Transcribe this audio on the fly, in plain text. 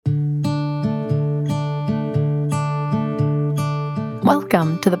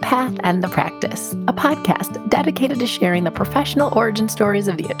Welcome to The Path and the Practice, a podcast dedicated to sharing the professional origin stories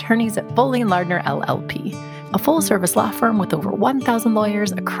of the attorneys at Foley & Lardner, LLP, a full-service law firm with over 1,000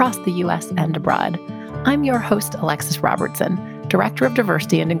 lawyers across the U.S. and abroad. I'm your host, Alexis Robertson, Director of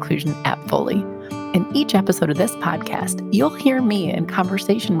Diversity and Inclusion at Foley. In each episode of this podcast, you'll hear me in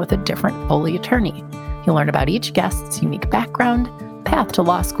conversation with a different Foley attorney. You'll learn about each guest's unique background, path to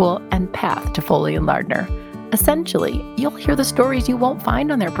law school, and path to Foley & Lardner. Essentially, you'll hear the stories you won't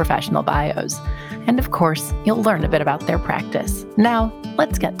find on their professional bios. And of course, you'll learn a bit about their practice. Now,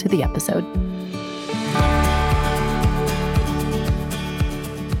 let's get to the episode.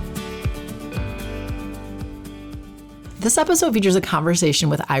 This episode features a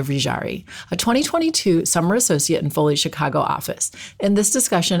conversation with Ivory Djahouri, a 2022 summer associate in Foley's Chicago office. In this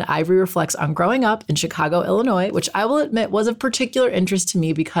discussion, Ivory reflects on growing up in Chicago, Illinois, which I will admit was of particular interest to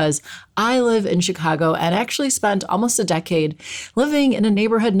me because I live in Chicago and actually spent almost a decade living in a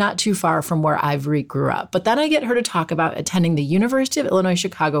neighborhood not too far from where Ivory grew up. But then I get her to talk about attending the University of Illinois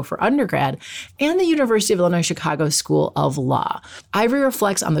Chicago for undergrad and the University of Illinois Chicago School of Law. Ivory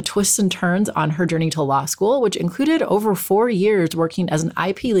reflects on the twists and turns on her journey to law school, which included over 4 years working as an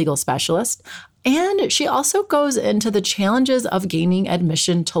IP legal specialist, and she also goes into the challenges of gaining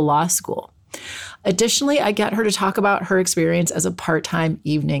admission to law school. Additionally, I get her to talk about her experience as a part-time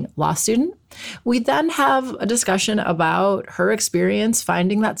evening law student. We then have a discussion about her experience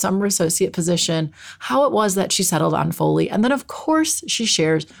finding that summer associate position, how it was that she settled on Foley, and then of course she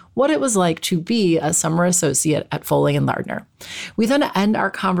shares what it was like to be a summer associate at Foley & Lardner. We then end our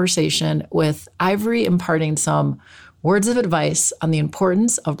conversation with Ivory imparting some words of advice on the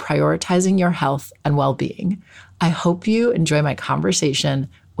importance of prioritizing your health and well-being. I hope you enjoy my conversation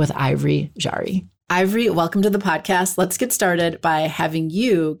with Ivory Djahouri. Ivory, welcome to the podcast. Let's get started by having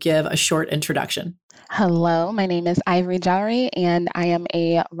you give a short introduction. Hello, my name is Ivory Djahouri, and I am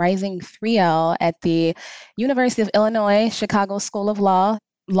a rising 3L at the University of Illinois Chicago School of Law.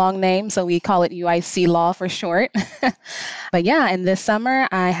 Long name, so we call it UIC Law for short. But yeah, and this summer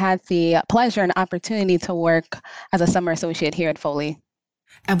I had the pleasure and opportunity to work as a summer associate here at Foley.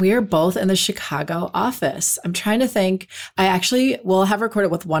 And we are both in the Chicago office. I'm trying to think. I actually will have recorded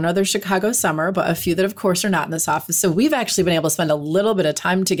with one other Chicago summer, but a few that, of course, are not in this office. So we've actually been able to spend a little bit of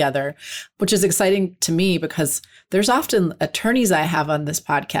time together, which is exciting to me because there's often attorneys I have on this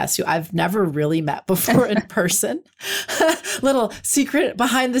podcast who I've never really met before in person. Little secret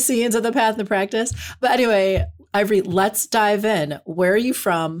behind the scenes of the path and the practice. But anyway, Ivory, let's dive in. Where are you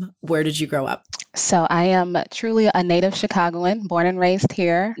from? Where did you grow up? So I am truly a native Chicagoan, born and raised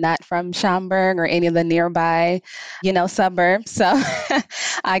here, not from Schaumburg or any of the nearby, suburbs. So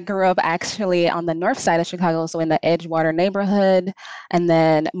I grew up actually on the north side of Chicago, so in the Edgewater neighborhood, and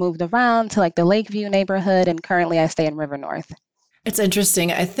then moved around to like the Lakeview neighborhood, and currently I stay in River North. It's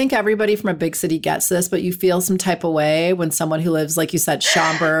interesting. I think everybody from a big city gets this, but you feel some type of way when someone who lives, like you said,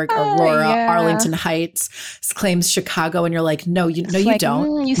 Schaumburg, Aurora, Arlington Heights claims Chicago, and you're like, no, you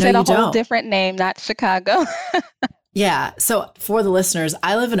don't. You said a whole different name, not Chicago. Yeah. So for the listeners,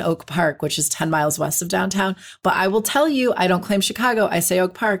 I live in Oak Park, which is 10 miles west of downtown. But I will tell you, I don't claim Chicago. I say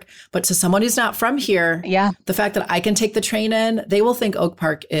Oak Park. But to someone who's not from here, the fact that I can take the train in, they will think Oak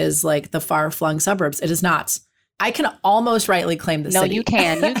Park is like the far-flung suburbs. It is not. I can almost rightly claim the city. No, you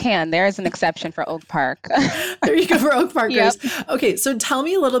can. There is an exception for Oak Park. There you go for Oak Parkers. Yep. Okay, so tell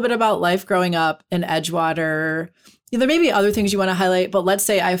me a little bit about life growing up in Edgewater. There may be other things you want to highlight, but let's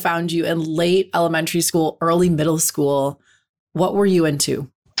say I found you in late elementary school, early middle school. What were you into?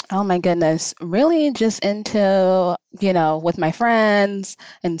 Oh my goodness. Really just into, with my friends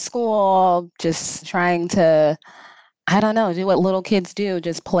in school, just trying to, do what little kids do,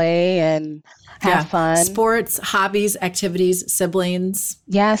 just play and have fun. Sports, hobbies, activities, siblings.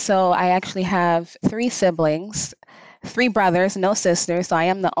 Yeah, so I actually have 3 siblings, 3 brothers, no sisters. So I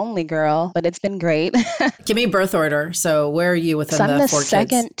am the only girl, but it's been great. Give me birth order. So where are you within the 4 kids? I'm the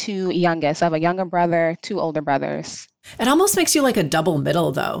second to youngest. I have a younger brother, 2 older brothers. It almost makes you like a double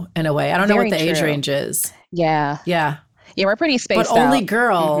middle, though, in a way. I don't know what the age range is. Yeah. Yeah. Yeah, we're pretty spaced out. But only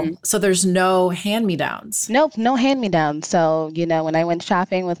girl, so there's no hand-me-downs. Nope, no hand-me-downs. So, when I went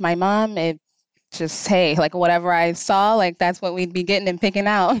shopping with my mom, it just, hey, like whatever I saw, like that's what we'd be getting and picking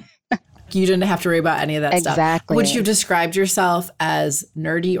out. You didn't have to worry about any of that stuff. Exactly. Would you describe yourself as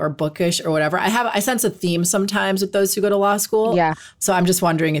nerdy or bookish or whatever? I sense a theme sometimes with those who go to law school. Yeah. So I'm just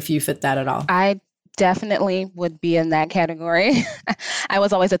wondering if you fit that at all. I definitely would be in that category. I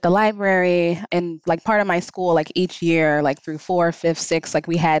was always at the library, and like part of my school, like each year, like through 4th, 5th, 6th, like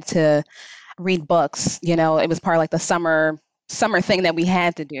we had to read books. It was part of like the summer summer thing that we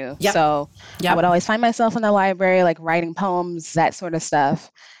had to do. Yep. So I would Yep. always find myself in the library, like writing poems, that sort of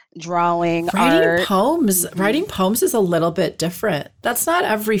stuff, drawing, art. Writing poems is a little bit different. That's not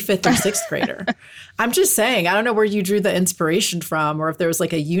every fifth or sixth grader. I'm just saying, I don't know where you drew the inspiration from or if there was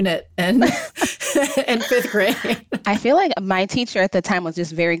like a unit in, in fifth grade. I feel like my teacher at the time was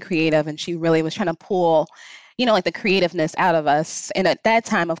just very creative and she really was trying to pull, like the creativeness out of us. And at that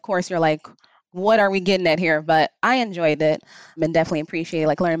time, of course, you're like, what are we getting at here? But I enjoyed it and definitely appreciate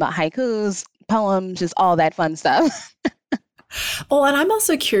like learning about haikus, poems, just all that fun stuff. Well, and I'm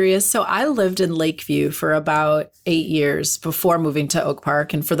also curious. So I lived in Lakeview for about 8 years before moving to Oak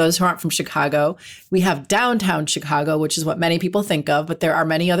Park. And for those who aren't from Chicago, we have downtown Chicago, which is what many people think of, but there are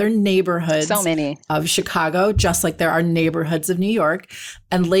many other neighborhoods So many of Chicago, just like there are neighborhoods of New York.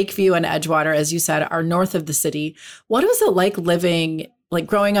 And Lakeview and Edgewater, as you said, are north of the city. What was it like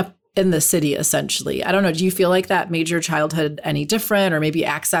growing up in the city, essentially? I don't know. Do you feel like that made your childhood any different or maybe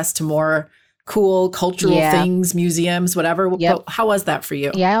access to more cool cultural things, museums, whatever? Yep. How was that for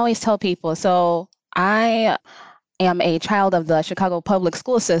you? Yeah, I always tell people. So I am a child of the Chicago public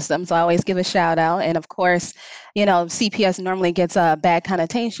school system. So I always give a shout out. And of course, CPS normally gets a bad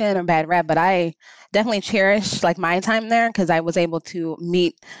connotation or bad rap, but I definitely cherish like my time there because I was able to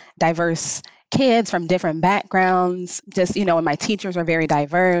meet diverse kids from different backgrounds. Just, and my teachers are very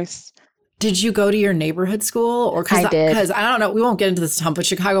diverse. Did you go to your neighborhood school? Or I did. Because I don't know, we won't get into this ton, but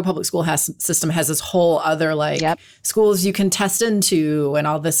Chicago public school system has this whole other schools you can test into and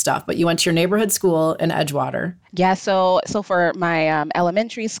all this stuff. But you went to your neighborhood school in Edgewater. Yeah, so for my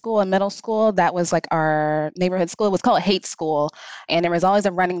elementary school and middle school, that was like our neighborhood school. It was called Hate School. And there was always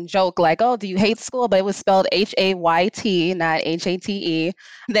a running joke like, oh, do you hate school? But it was spelled Hayt, not Hate.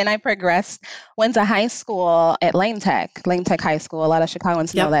 Then I progressed, went to high school at Lane Tech High School. A lot of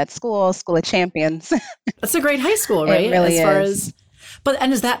Chicagoans know that school of champions. That's a great high school, right? It really is.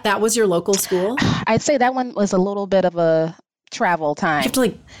 And is that was your local school? I'd say that one was a little bit of a travel time. You have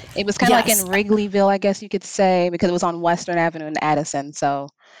to it was kind of like in Wrigleyville, I guess you could say, because it was on Western Avenue in Addison. So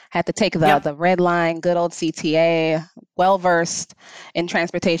had to take the red line, good old CTA, well versed in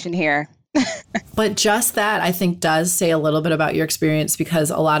transportation here. But just that, I think, does say a little bit about your experience because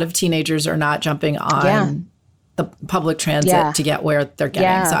a lot of teenagers are not jumping on the public transit to get where they're getting.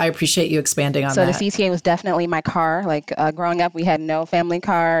 Yeah. So I appreciate you expanding on that. So the CTA was definitely my car. Like growing up, we had no family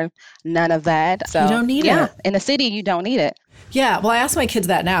car, none of that. So you don't need it. In the city, you don't need it. Yeah. Well, I ask my kids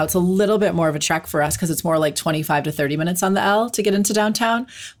that now. It's a little bit more of a trek for us because it's more like 25 to 30 minutes on the L to get into downtown.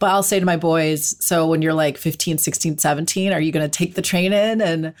 But I'll say to my boys, so when you're like 15, 16, 17, are you going to take the train in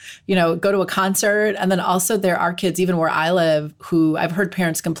and, go to a concert? And then also there are kids, even where I live, who I've heard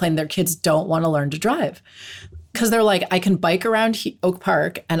parents complain their kids don't want to learn to drive. Because they're like, I can bike around Oak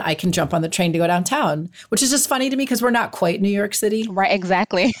Park and I can jump on the train to go downtown, which is just funny to me because we're not quite New York City. Right,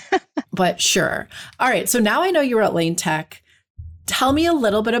 exactly. But sure. All right. So now I know you were at Lane Tech. Tell me a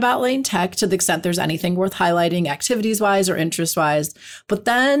little bit about Lane Tech to the extent there's anything worth highlighting activities-wise or interest-wise, but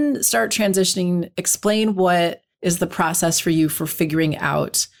then start transitioning, explain what is the process for you for figuring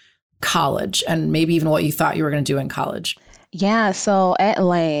out college and maybe even what you thought you were going to do in college. Yeah. So at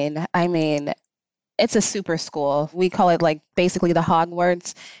Lane, it's a super school. We call it like basically the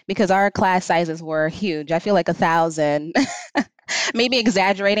Hogwarts because our class sizes were huge. I feel like 1,000, maybe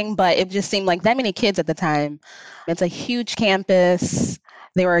exaggerating, but it just seemed like that many kids at the time. It's a huge campus.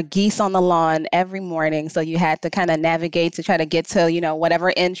 There were geese on the lawn every morning. So you had to kind of navigate to try to get to,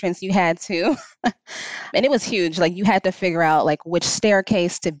 whatever entrance you had to. And it was huge. Like you had to figure out like which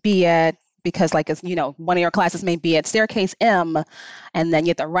staircase to be at. Because one of your classes may be at staircase M, and then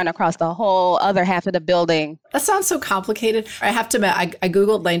you have to run across the whole other half of the building. That sounds so complicated. I have to admit, I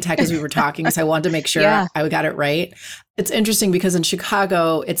Googled Lane Tech as we were talking because I wanted to make sure I got it right. It's interesting because in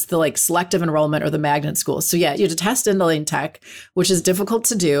Chicago, it's the selective enrollment or the magnet schools. So yeah, you have to test into Lane Tech, which is difficult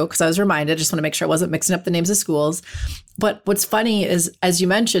to do because I was reminded, just want to make sure I wasn't mixing up the names of schools. But what's funny is, as you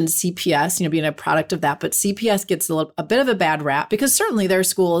mentioned, CPS, being a product of that, but CPS gets a bit of a bad rap because certainly there are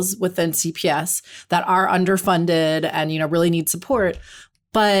schools within CPS that are underfunded and, really need support.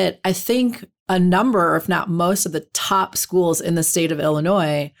 But I think a number, if not most of the top schools in the state of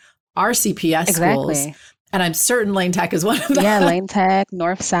Illinois are CPS schools. And I'm certain Lane Tech is one of them. Yeah, Lane Tech,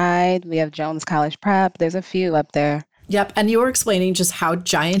 Northside, we have Jones College Prep. There's a few up there. Yep. And you were explaining just how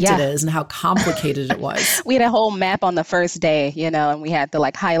giant it is and how complicated it was. We had a whole map on the first day, and we had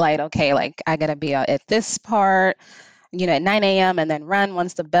to highlight, okay, I got to be at this part, at 9 a.m. and then run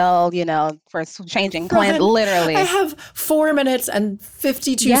once the bell, for changing plans, literally. I have 4 minutes and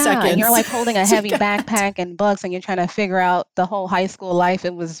 52 seconds. And you're holding a heavy backpack and books and you're trying to figure out the whole high school life.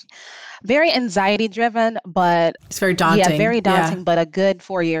 It was Very anxiety driven, but It's very yeah, daunting. very Yeah. daunting, but a good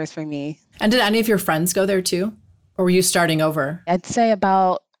 4 years for me. And did any of your friends go there too? Or were you starting over? I'd say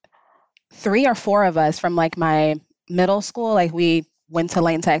about three or four of us from like my middle school, like we went to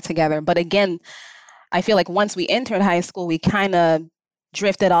Lane Tech together. But again, I feel like once we entered high school, we kind of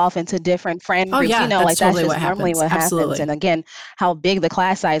drifted off into different friend Oh, groups, yeah, that's like that's totally what just normally happens. what happens. And Absolutely. again, how big the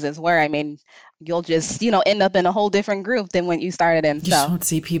class sizes were. I mean, you'll just, end up in a whole different group than when you started in. You just So won't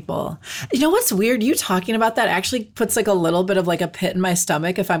see people. You know what's weird? You talking about that actually puts like a little bit of like a pit in my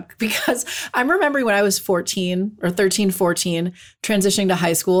stomach because I'm remembering when I was 14 or 13, 14, transitioning to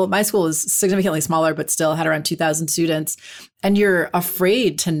high school. My school was significantly smaller, but still had around 2,000 students. And you're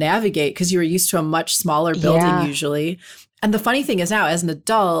afraid to navigate because you were used to a much smaller building yeah, usually. And the funny thing is now, as an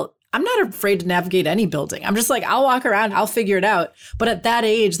adult, I'm not afraid to navigate any building. I'm just like, I'll walk around, I'll figure it out. But at that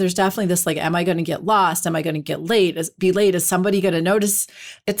age, there's definitely this like, am I going to get lost? Am I going to get late? Be late? Is somebody going to notice?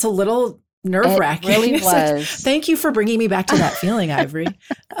 It's a little nerve it wracking. really Like, was. thank you for bringing me back to that feeling, Ivory.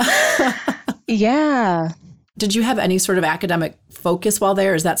 Yeah. Did you have any sort of academic focus while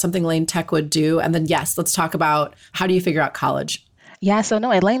there? Is that something Lane Tech would do? And then, yes, let's talk about how do you figure out college? Yeah, so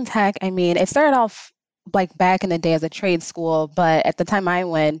no, at Lane Tech, I mean, it started off like back in the day as a trade school, but at the time I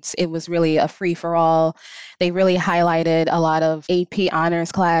went, it was really a free for all. They really highlighted a lot of AP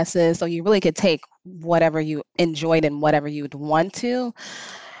honors classes, so you really could take whatever you enjoyed and whatever you'd want to.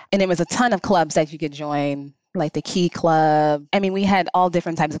 And there was a ton of clubs that you could join, like the Key Club. I mean, we had all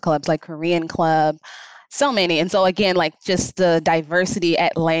different types of clubs, like Korean Club, so many. And so again, like just the diversity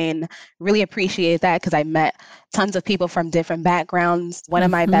at Lane, really appreciate that because I met tons of people from different backgrounds. One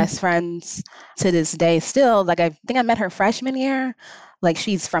of my Mm-hmm. best friends to this day still, like I think I met her freshman year. Like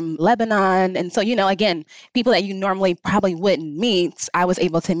she's from Lebanon. And so, again, people that you normally probably wouldn't meet, I was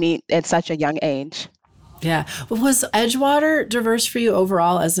able to meet at such a young age. Yeah. Was Edgewater diverse for you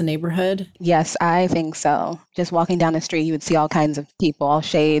overall as a neighborhood? Yes, I think so. Just walking down the street, you would see all kinds of people, all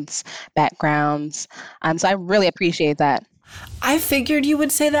shades, backgrounds. So I really appreciate that. I figured you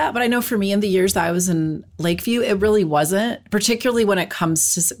would say that, but I know for me in the years that I was in Lakeview, it really wasn't, particularly when it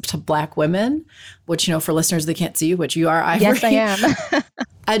comes to Black women, which, for listeners that can't see you, which you are, Ivory. Yes, I am.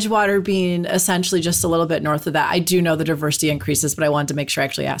 Edgewater being essentially just a little bit north of that. I do know the diversity increases, but I wanted to make sure I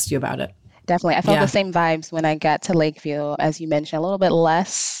actually asked you about it. Definitely. I felt Yeah. the same vibes when I got to Lakeview, as you mentioned, a little bit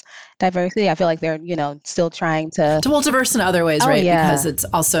less diversity. I feel like they're, still trying to. Well, diverse in other ways, Oh, right? yeah, Because it's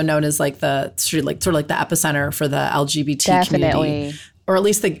also known as like sort of like the epicenter for the LGBT community, definitely. or at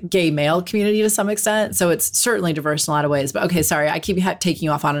least the gay male community to some extent. So it's certainly diverse in a lot of ways. But okay, sorry, I keep taking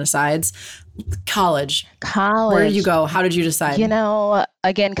you off on asides. College. Where did you College, go? How did you decide?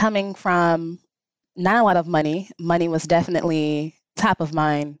 again, coming from not a lot of money, money was definitely top of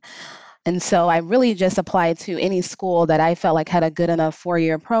mind. And so I really just applied to any school that I felt like had a good enough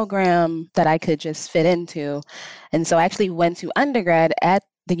 4-year program that I could just fit into. And so I actually went to undergrad at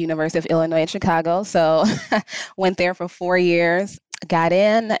the University of Illinois at Chicago. So went there for 4 years, got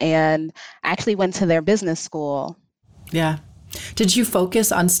in, and actually went to their business school. Yeah. Did you focus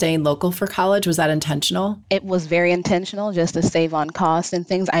on staying local for college? Was that intentional? It was very intentional just to save on costs and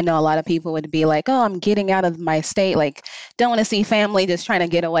things. I know a lot of people would be like, oh, I'm getting out of my state, like, don't want to see family, just trying to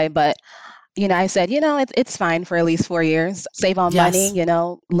get away. But I said, it's fine for at least 4 years. Save on money,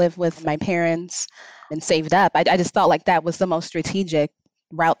 Yes. live with my parents and saved up. I just felt like that was the most strategic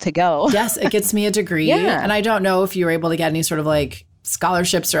route to go. Yes, it gets me a degree. Yeah. And I don't know if you were able to get any sort of like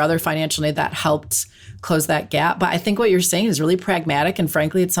scholarships or other financial aid that helped close that gap. But I think what you're saying is really pragmatic. And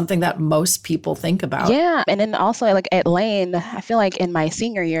frankly, it's something that most people think about. Yeah. And then also like at Lane, I feel like in my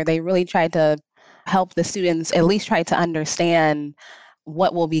senior year, they really tried to help the students at least try to understand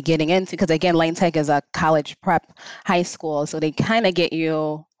what we'll be getting into. Because again, Lane Tech is a college prep high school. So they kind of get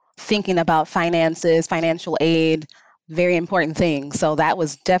you thinking about finances, financial aid, very important things. So that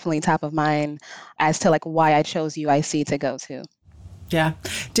was definitely top of mind as to like why I chose UIC to go to. Yeah.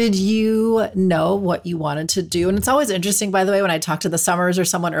 Did you know what you wanted to do? And it's always interesting, by the way, when I talk to the Summers or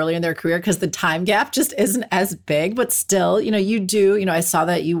someone earlier in their career, because the time gap just isn't as big, but still, you do, I saw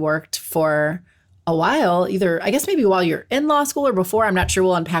that you worked for a while, either, I guess maybe while you're in law school or before. I'm not sure.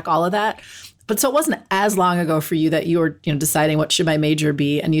 We'll unpack all of that. But so it wasn't as long ago for you that you were, deciding what should my major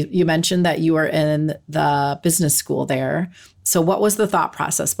be. And you mentioned that you were in the business school there. So what was the thought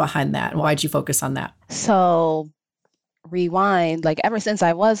process behind that? And why'd you focus on that? So rewind, like ever since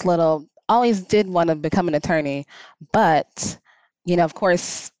I was little, always did want to become an attorney, but of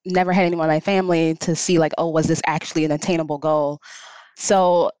course, never had anyone in my family to see like, oh, was this actually an attainable goal?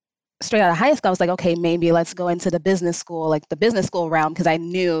 So straight out of high school, I was like, okay, maybe let's go into the business school, like the business school realm, because I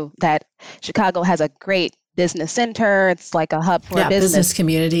knew that Chicago has a great business center. It's like a hub for Yeah, business business.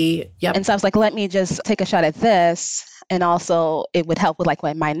 community. And Yep. so I was like, let me just take a shot at this. And also it would help with like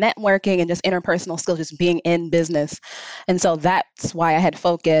my networking and just interpersonal skills, just being in business. And so that's why I had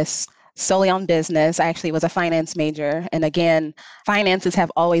focused solely on business. I actually was a finance major. And again, finances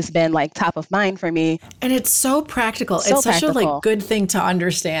have always been like top of mind for me. And it's so practical. So It's such a like practical. good thing to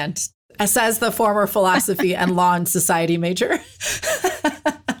understand. As says the former philosophy and law and society major.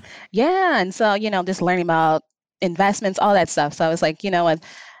 Yeah. And so, just learning about investments, all that stuff. So I was like, what,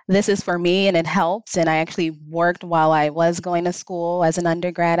 this is for me and it helps. And I actually worked while I was going to school as an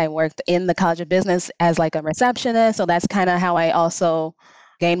undergrad. I worked in the College of Business as like a receptionist. So that's kind of how I also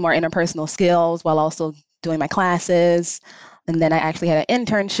gained more interpersonal skills while also doing my classes. And then I actually had an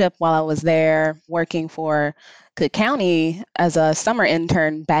internship while I was there working for Cook County as a summer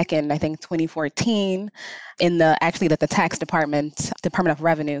intern back in, I think, 2014 in the tax department, Department of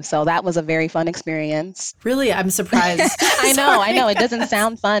Revenue. So that was a very fun experience. Really, I'm surprised. I know. It doesn't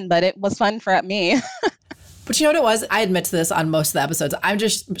sound fun, but it was fun for me. But you know what it was? I admit to this on most of the episodes. I'm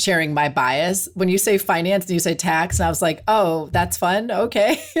just sharing my bias. When you say finance and you say tax, and I was like, oh, that's fun.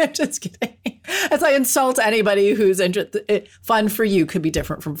 Okay. Just kidding. As I insult anybody who's interested. Fun for you could be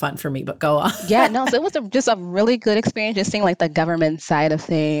different from fun for me, but go on. Yeah, no, so it was just a really good experience just seeing like the government side of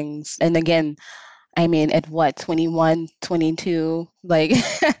things. And again, I mean, at what, 21, 22, like,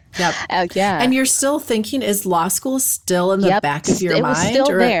 Yep. yeah. And you're still thinking, is law school still in the back of your mind? It was still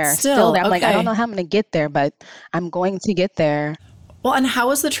or there. Still there. I'm like, I okay. don't know how I'm going to get there, but I'm going to get there. Well, and how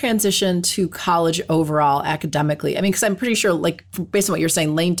was the transition to college overall academically? I mean, because I'm pretty sure, like, based on what you're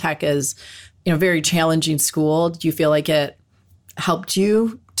saying, Lane Tech is, very challenging school. Do you feel like it helped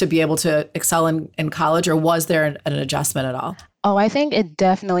you to be able to excel in college, or was there an adjustment at all? Oh, I think it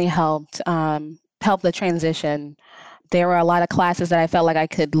definitely helped, help the transition. There were a lot of classes that I felt like I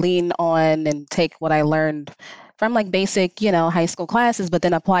could lean on and take what I learned from like basic, high school classes, but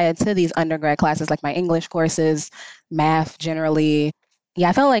then apply it to these undergrad classes, like my English courses, math generally. Yeah,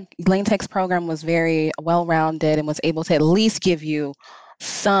 I felt like Lane Tech's program was very well-rounded and was able to at least give you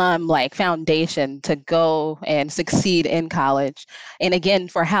some like foundation to go and succeed in college. And again,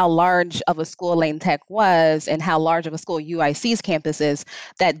 for how large of a school Lane Tech was and how large of a school UIC's campus is,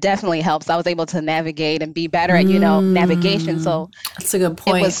 that definitely helps. I was able to navigate and be better at, navigation. So that's a good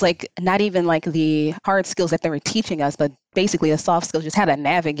point. It was like not even like the hard skills that they were teaching us, but basically the soft skills, just how to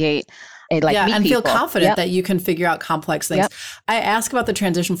navigate and like meet and people. Feel confident that you can figure out complex things. Yep. I ask about the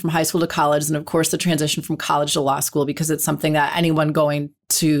transition from high school to college, and of course the transition from college to law school, because it's something that anyone going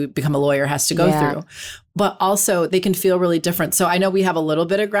to become a lawyer has to go through. But also they can feel really different. So I know we have a little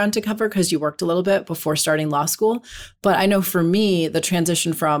bit of ground to cover because you worked a little bit before starting law school. But I know for me, the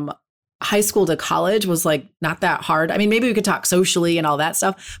transition from high school to college was like not that hard. I mean, maybe we could talk socially and all that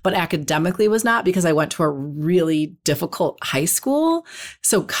stuff, but academically was not, because I went to a really difficult high school.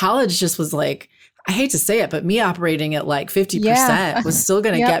 So college just was like, I hate to say it, but me operating at like 50% was still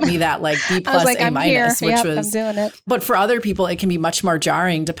going to get me that like B plus, like, A minus, which was, I'm doing it. But for other people, it can be much more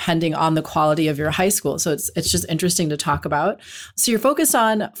jarring depending on the quality of your high school. So it's just interesting to talk about. So you're focused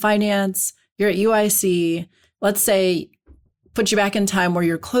on finance, you're at UIC, let's say, put you back in time where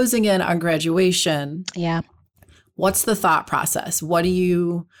you're closing in on graduation. Yeah. What's the thought process? What do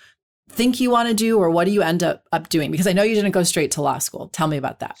you think you want to do, or what do you end up doing? Because I know you didn't go straight to law school. Tell me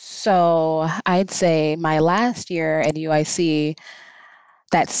about that. So I'd say my last year at UIC,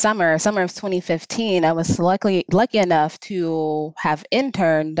 that summer of 2015, I was lucky enough to have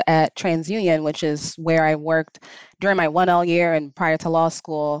interned at TransUnion, which is where I worked during my 1L year and prior to law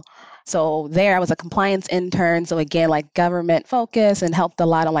school. So there I was a compliance intern. So again, like government focus, and helped a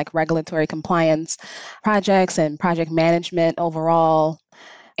lot on like regulatory compliance projects and project management overall.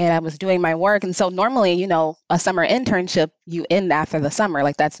 And I was doing my work. And so normally, a summer internship, you end after the summer,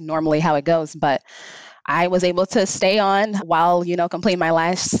 like that's normally how it goes. But I was able to stay on while, completing my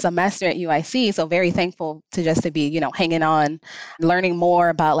last semester at UIC. So very thankful to be, hanging on, learning more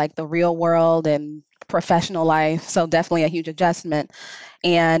about like the real world and professional life. So definitely a huge adjustment.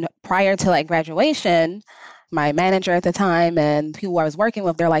 And prior to like graduation, my manager at the time and who I was working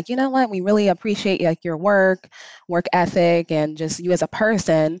with, they're like, you know what, we really appreciate like your work ethic, and just you as a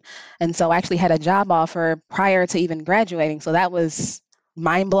person. And so I actually had a job offer prior to even graduating. So that was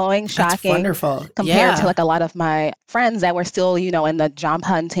mind-blowing, shocking. That's wonderful. Compared to like a lot of my friends that were still, in the job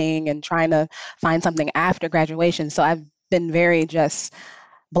hunting and trying to find something after graduation. So I've been very just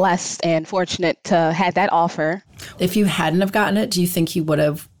blessed and fortunate to have that offer. If you hadn't have gotten it, do you think you would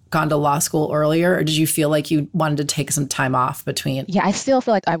have gone to law school earlier, or did you feel like you wanted to take some time off between? Yeah, I still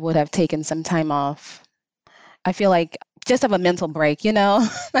feel like I would have taken some time off. I feel like just have a mental break,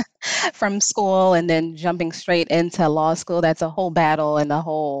 from school and then jumping straight into law school. That's a whole battle and a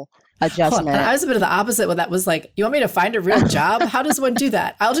whole Hold on. And adjustment. I was a bit of the opposite when that was like, you want me to find a real job? How does one do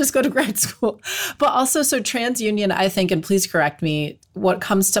that? I'll just go to grad school. But also, so TransUnion, I think, and please correct me, what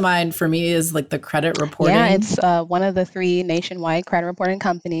comes to mind for me is like the credit reporting. Yeah, it's one of the three nationwide credit reporting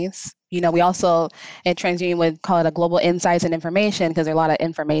companies. We also at TransUnion would call it a global insights and information because there's a lot of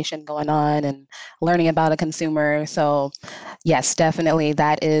information going on and learning about a consumer. So yes, definitely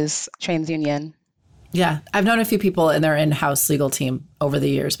that is TransUnion. Yeah, I've known a few people in their in-house legal team over the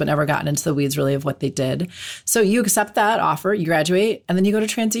years, but never gotten into the weeds really of what they did. So you accept that offer, you graduate, and then you go to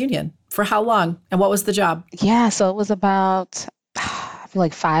TransUnion. For how long? And what was the job? Yeah, so it was about I feel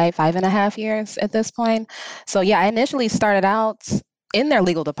like 5.5 years at this point. So yeah, I initially started out in their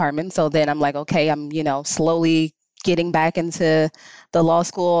legal department. So then I'm like, okay, I'm, slowly getting back into the law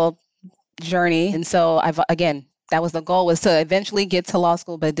school journey. And so again, that was the goal, was to eventually get to law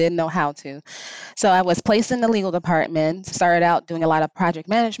school, but didn't know how to. So I was placed in the legal department, started out doing a lot of project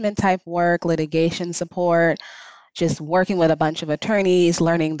management type work, litigation support, just working with a bunch of attorneys,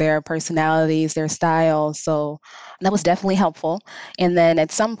 learning their personalities, their styles. So that was definitely helpful. And then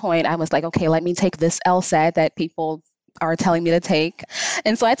at some point, I was like, okay, let me take this LSAT that people are telling me to take.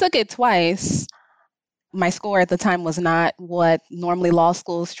 And so I took it twice. My score at the time was not what normally law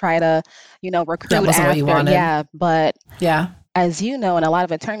schools try to, That recruit wasn't what you after. wanted. Yeah, but Yeah. as you know, and a lot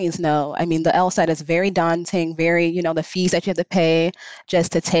of attorneys know, I mean, the LSAT is very daunting, the fees that you have to pay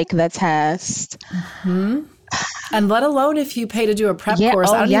just to take the test. Hmm. And let alone if you pay to do a prep Yeah. course.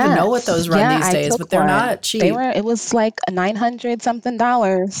 Oh, I don't even know what those yes. run Yeah, these I days, took but they're one. not cheap. It was like $900 something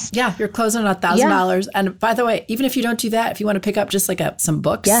dollars. Yeah, you're closing on $1,000. And by the way, even if you don't do that, if you want to pick up just like some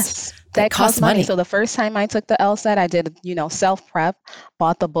books, Yes, that that costs costs money. money. So the first time I took the LSAT, I did, self prep,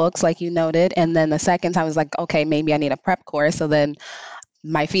 bought the books like you noted. And then the second time I was like, okay, maybe I need a prep course. So then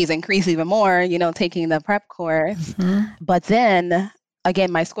my fees increase even more, taking the prep course. Hmm. But then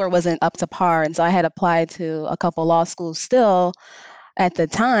again, my score wasn't up to par. And so I had applied to a couple law schools still at the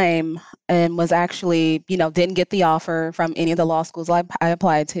time and was actually, didn't get the offer from any of the law schools I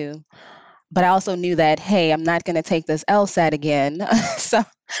applied to. But I also knew that, hey, I'm not going to take this LSAT again. So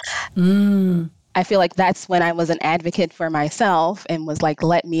Mm. I feel like that's when I was an advocate for myself and was like,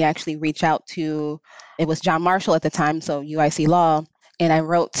 let me actually reach out to, it was John Marshall at the time, so UIC Law. And I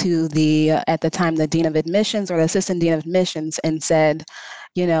wrote to at the time, the Dean of Admissions or the Assistant Dean of Admissions and said,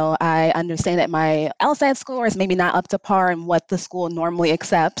 I understand that my LSAT score is maybe not up to par in what the school normally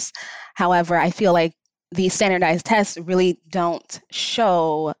accepts. However, I feel like these standardized tests really don't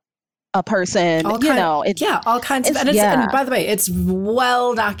show a person, All kinds of, and by the way, it's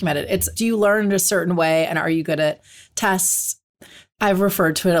well documented. Do you learn a certain way and are you good at tests? I've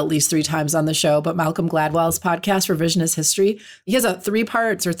referred to it at least 3 times on the show, but Malcolm Gladwell's podcast, Revisionist History, he has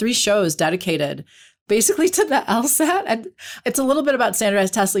 3 shows dedicated basically to the LSAT. And it's a little bit about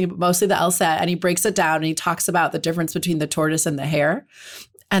standardized testing, but mostly the LSAT. And he breaks it down and he talks about the difference between the tortoise and the hare.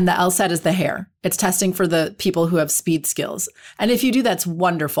 And the LSAT is the hare. It's testing for the people who have speed skills. And if you do, that's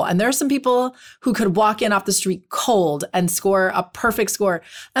wonderful. And there are some people who could walk in off the street cold and score a perfect score.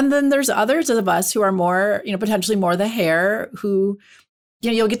 And then there's others of us who are more, potentially more the hare who,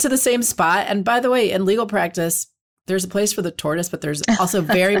 you'll get to the same spot. And by the way, in legal practice, there's a place for the tortoise, but there's also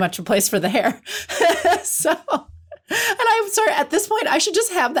very much a place for the hare. So... And I'm sorry, at this point, I should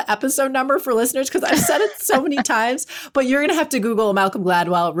just have the episode number for listeners because I've said it so many times, but you're going to have to Google Malcolm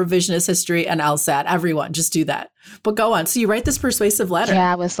Gladwell, Revisionist History, and LSAT. Everyone, just do that. But go on. So you write this persuasive letter.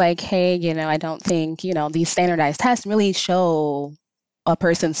 Yeah, I was like, hey, I don't think, these standardized tests really show a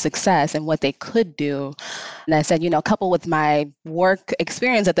person's success and what they could do. And I said, coupled with my work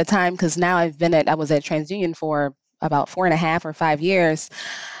experience at the time, because now I was at TransUnion for about 4.5 or 5 years.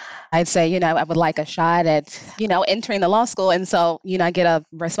 I'd say, I would like a shot at, entering the law school. And so, I get a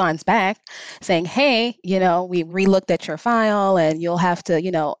response back saying, hey, we relooked at your file and you'll have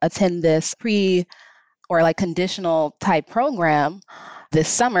to, attend this or like conditional type program this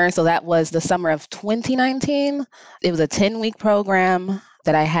summer. So that was the summer of 2019. It was a 10-week program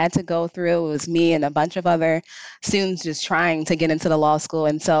that I had to go through. It was me and a bunch of other students just trying to get into the law school.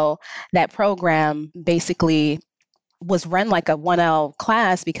 And so that program basically was run like a 1L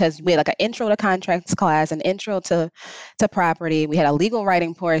class because we had like an intro to contracts class, an intro to property. We had a legal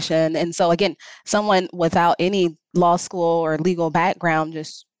writing portion. And so again, someone without any law school or legal background,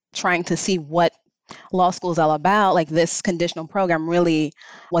 just trying to see what law school is all about, like this conditional program really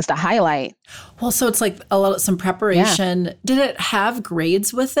was the highlight. Well, so it's like some Yeah. preparation. Did it have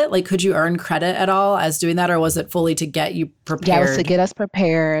grades with it? Like, could you earn credit at all as doing that, or was it fully to get you Yeah, it was to prepared? get us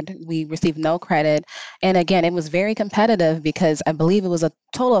prepared. We received no credit. And again, it was very competitive because I believe it was a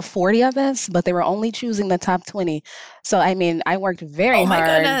total of 40 of us, but they were only choosing the top 20. So, I mean, I worked very Oh my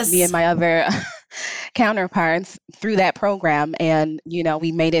hard, me and goodness. my other counterparts through that program. And,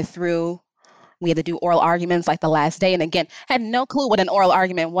 we made it through. We had to do oral arguments like the last day. And again, had no clue what an oral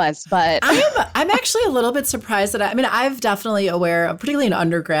argument was, but I'm actually a little bit surprised that I mean, I've definitely aware of, particularly in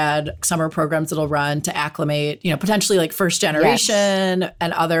undergrad summer programs that'll run to acclimate, potentially like first yes. generation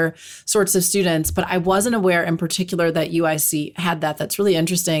and other sorts of students. But I wasn't aware in particular that UIC had that. That's really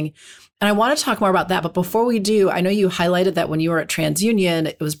interesting. And I want to talk more about that. But before we do, I know you highlighted that when you were at TransUnion,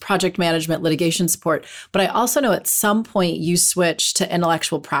 it was project management, litigation support. But I also know at some point you switched to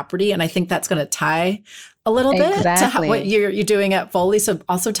intellectual property. And I think that's going to tie a little bit to what Exactly. you're doing at Foley. So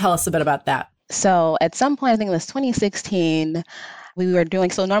also tell us a bit about that. So at some point, I think it was 2016, we were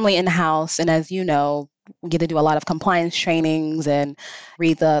doing so normally in-house, and as you know, we get to do a lot of compliance trainings and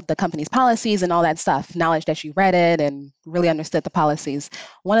read the company's policies and all that stuff, knowledge that you read it and really understood the policies.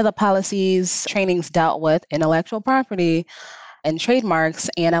 One of the policies trainings dealt with intellectual property and trademarks.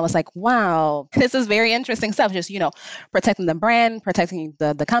 And I was like, wow, this is very interesting stuff. Just, protecting the brand, protecting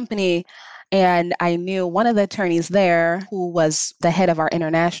the company. And I knew one of the attorneys there who was the head of our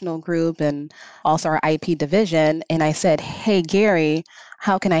international group and also our IP division. And I said, hey, Gary,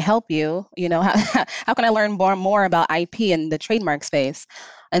 how can I help you? How can I learn more about IP in the trademark space?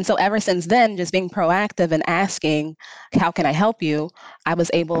 And so ever since then, just being proactive and asking, how can I help you? I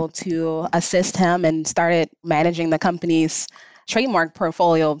was able to assist him and started managing the company's trademark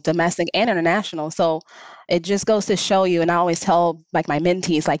portfolio, domestic and international. So it just goes to show you, and I always tell like my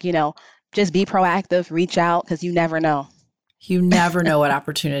mentees, like, just be proactive, reach out because you never know. You never know what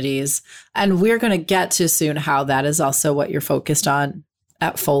opportunities. And we're going to get to soon how that is also what you're focused on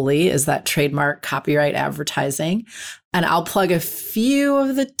at Foley is that trademark copyright advertising. And I'll plug a few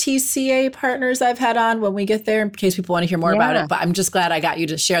of the TCA partners I've had on when we get there in case people want to hear more about Yeah. it. But I'm just glad I got you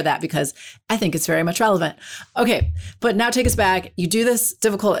to share that because I think it's very much relevant. Okay, but now take us back. You do this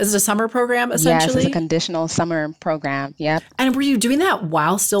difficult, is it a summer program Yes, it's a essentially? conditional summer program. Yep. And were you doing that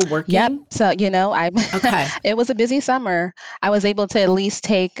while still Yep. working? So, I Okay. it was a busy summer. I was able to at least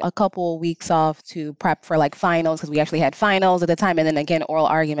take a couple weeks off to prep for like finals because we actually had finals at the time and then again oral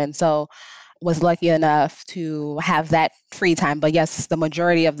arguments. So was lucky enough to have that free time. But yes, the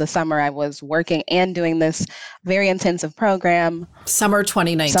majority of the summer I was working and doing this very intensive program, Summer summer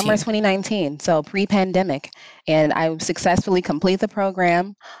 2019 2019, so pre-pandemic. And I successfully complete the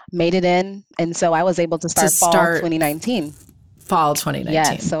program, made it in. And so I was able to to start fall start 2019. fall Yes.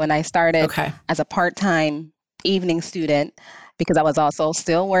 2019. So when I started Okay. as a part-time evening student, because I was also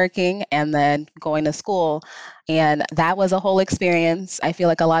still working and then going to school. And that was a whole experience. I feel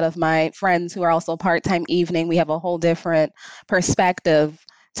like a lot of my friends who are also part-time evening, we have a whole different perspective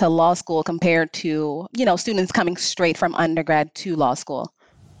to law school compared to, students coming straight from undergrad to law school.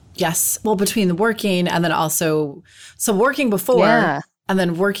 Yes. Well, between the working and then also, so working before Yeah, and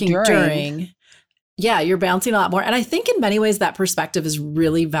then working during. during, yeah, you're balancing a lot more. And I think in many ways that perspective is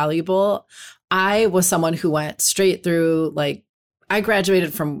really valuable. I was someone who went straight through, like, I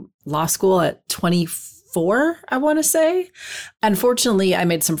graduated from law school at 24, I want to say. And fortunately, I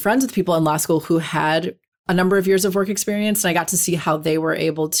made some friends with people in law school who had a number of years of work experience. And I got to see how they were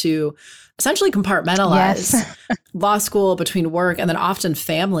able to essentially Yes. compartmentalize law school between work and then often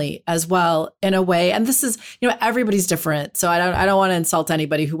family as well in a way. And this is, everybody's different. So I don't want to insult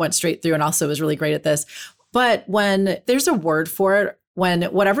anybody who went straight through and also was really great at this. But when there's a word for it, when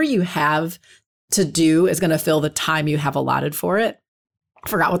whatever you have to do is going to fill the time you have allotted for it. I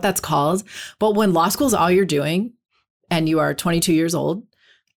forgot what that's called. But when law school is all you're doing and you are 22 years old,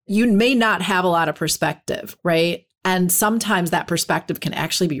 you may not have a lot of perspective, right? And sometimes that perspective can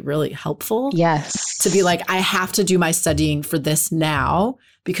actually be really helpful to be Yes. like, I have to do my studying for this now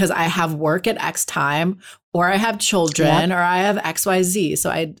because I have work at X time, or I have Yep. children, or I have XYZ. So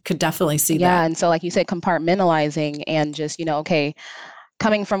I could definitely see Yeah. that. And so, like you said, compartmentalizing and just, okay,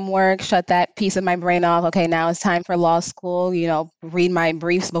 coming from work, shut that piece of my brain off. Okay, now it's time for law school, read my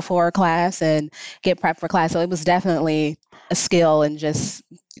briefs before class and get prepped for class. So it was definitely a skill and just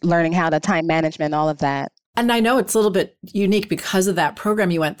learning how to time management, all of that. And I know it's a little bit unique because of that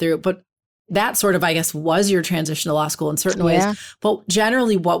program you went through, but that sort of, I guess, was your transition to law school in certain ways. Yeah. But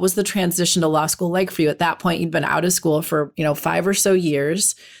generally, what was the transition to law school like for you? At that point, you'd been out of school for, 5 or so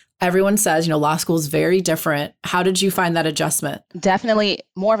years. Everyone says, law school is very different. How did you find that adjustment? Definitely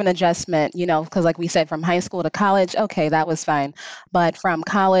more of an adjustment, because like we said, from high school to college, okay, that was fine. But from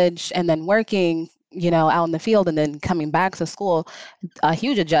college and then working, out in the field and then coming back to school, a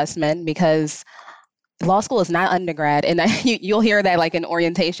huge adjustment because law school is not undergrad. And you'll hear that like in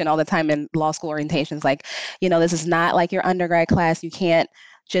orientation all the time in law school orientations, like, this is not like your undergrad class. You can't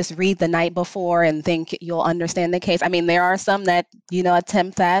just read the night before and think you'll understand the case. I mean, there are some that,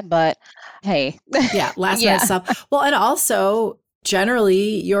 attempt that, but hey. Yeah, last minute stuff. Well, and also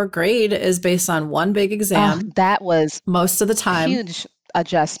generally your grade is based on one big exam. That was most of the time. Huge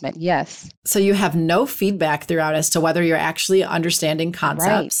adjustment, yes. So you have no feedback throughout as to whether you're actually understanding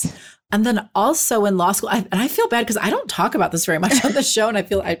concepts. Right. And then also in law school, and I feel bad because I don't talk about this very much on the show, and I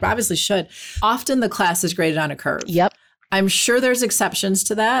feel I obviously should. Often the class is graded on a curve. Yep. I'm sure there's exceptions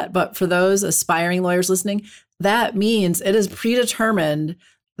to that, but for those aspiring lawyers listening, that means it is predetermined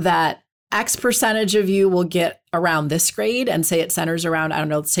that X percentage of you will get around this grade, and say it centers around, I don't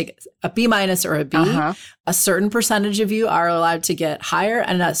know, let's take a B- or a B. A certain percentage of you are allowed to get higher,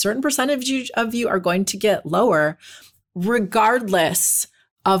 and a certain percentage of you are going to get lower, regardless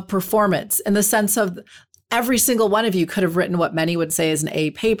of performance, in the sense of every single one of you could have written what many would say is an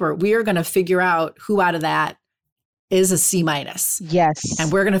A paper. We are going to figure out who out of that is a C-. Yes. And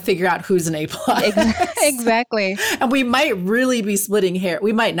we're going to figure out who's an A+. Exactly. And we might really be splitting hair.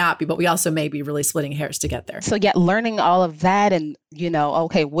 We might not be, but we also may be really splitting hairs to get there. So yeah, learning all of that and,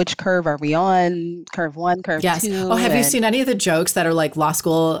 okay, which curve are we on? Curve 1, curve 2. Oh, have you seen any of the jokes that are like law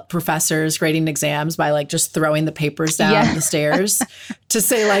school professors grading exams by like just throwing the papers down the stairs to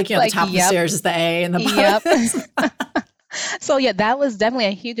say like, the top of the stairs is the A and the bottom. So yeah, that was definitely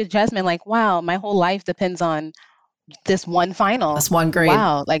a huge adjustment. Like, wow, my whole life depends on this one final. This one grade.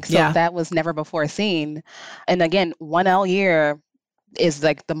 Wow. That was never before seen. And again, 1L year is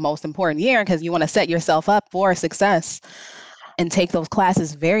like the most important year because you want to set yourself up for success and take those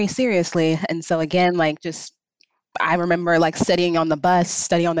classes very seriously. And so again, I remember studying on the bus,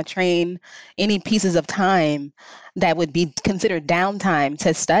 studying on the train, any pieces of time that would be considered downtime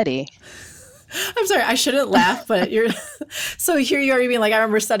to study. I'm sorry, I shouldn't laugh, but so here you are being like, I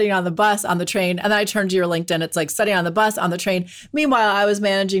remember studying on the bus, on the train, and then I turned to your LinkedIn. It's like studying on the bus, on the train. Meanwhile, I was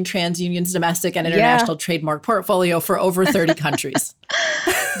managing TransUnion's domestic and international trademark portfolio for over 30 countries.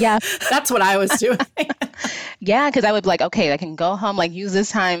 Yeah. That's what I was doing. Yeah, because I would be like, okay, I can go home, use this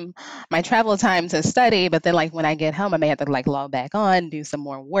time, my travel time to study. But then when I get home, I may have to log back on, do some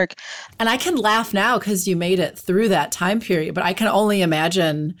more work. And I can laugh now because you made it through that time period, but I can only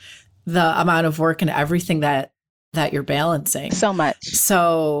imagine the amount of work and everything that you're balancing. So much.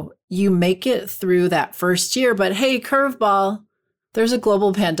 So you make it through that first year, but hey, curveball, there's a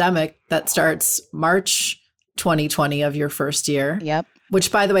global pandemic that starts March 2020 of your first year. Yep.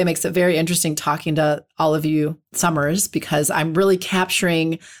 Which, by the way, makes it very interesting talking to all of you summers because I'm really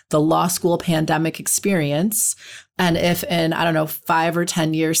capturing the law school pandemic experience. And if in, 5 or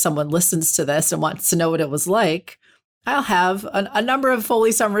 10 years, someone listens to this and wants to know what it was like, I'll have a number of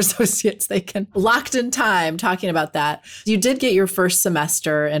Foley summer associates they can locked in time talking about that. You did get your first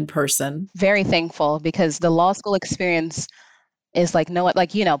semester in person. Very thankful because the law school experience is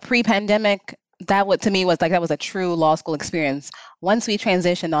pre-pandemic, to me was that was a true law school experience. Once we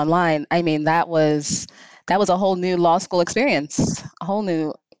transitioned online, that was a whole new law school experience, a whole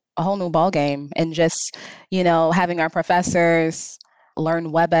new ball game. And just, having our professors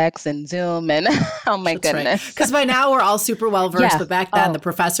learn WebEx and Zoom and oh my goodness. Because by now we're all super well versed, but back then the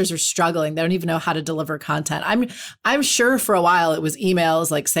professors are struggling. They don't even know how to deliver content. I'm sure for a while it was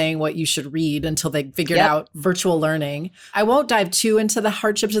emails saying what you should read until they figured out virtual learning. I won't dive too into the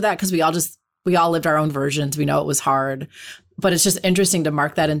hardships of that because we all lived our own versions. We know it was hard, but it's just interesting to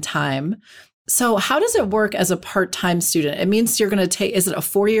mark that in time. So how does it work as a part-time student? It means you're going to is it a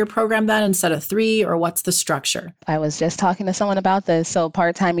 4-year program then instead of 3, or what's the structure? I was just talking to someone about this. So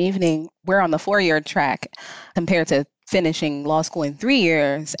part-time evening, we're on the 4-year track compared to finishing law school in 3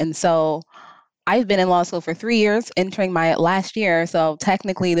 years. And so I've been in law school for 3 years, entering my last year. So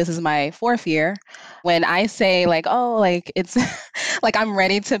technically this is my 4th year. When I say it's I'm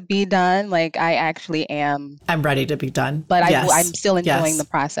ready to be done, I actually am. I'm ready to be done. But I'm still enjoying the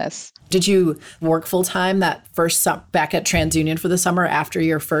process. Did you work full time that first back at TransUnion for the summer after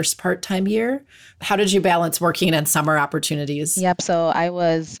your first part-time year? How did you balance working and summer opportunities? Yep. So I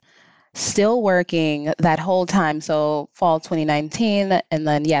was still working that whole time. So fall 2019 and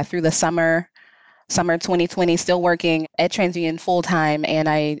then through the summer 2020, still working at TransUnion full time. And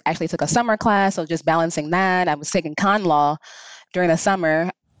I actually took a summer class. So just balancing that. I was taking con law during the summer.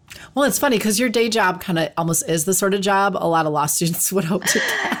 Well, it's funny because your day job kind of almost is the sort of job a lot of law students would hope to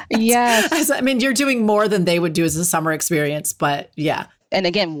get. Yes. I mean, you're doing more than they would do as a summer experience, but yeah. And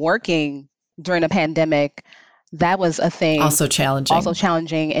again, working during the pandemic, that was a thing. Also challenging. Also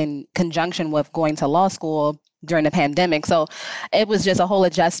challenging in conjunction with going to law school during the pandemic. So it was just a whole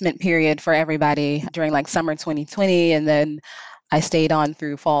adjustment period for everybody during like summer 2020. And then I stayed on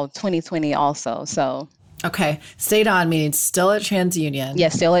through fall 2020 also. So okay. Stayed on meaning still at TransUnion. yeah,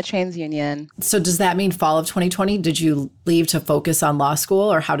 still at TransUnion. So does that mean fall of 2020? Did you leave to focus on law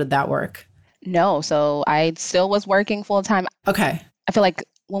school or how did that work? No. So I still was working full time. Okay. I feel like,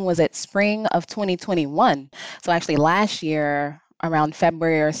 when was it? Spring of 2021. So actually last year, around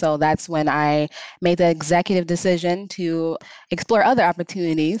February or so, that's when I made the executive decision to explore other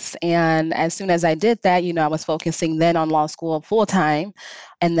opportunities. And as soon as I did that, I was focusing then on law school full time.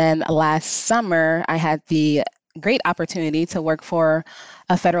 And then last summer, I had the great opportunity to work for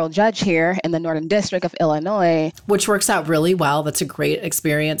a federal judge here in the Northern District of Illinois. Which works out really well. That's a great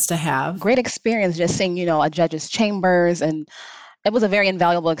experience to have. Great experience just seeing, a judge's chambers, and it was a very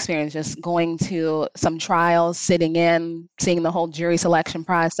invaluable experience just going to some trials, sitting in, seeing the whole jury selection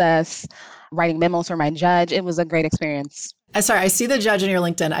process, writing memos for my judge. It was a great experience. Sorry, I see the judge on your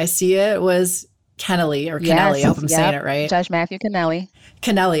LinkedIn. I see it was Kennelly or Kennelly. Yes, I hope I'm saying it right. Judge Matthew Kennelly.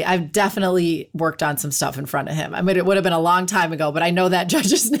 Kennelly. I've definitely worked on some stuff in front of him. I mean, it would have been a long time ago, but I know that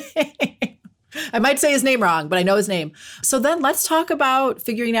judge's name. I might say his name wrong, but I know his name. So then let's talk about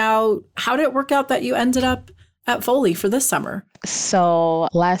figuring out how did it work out that you ended up at Foley for this summer? So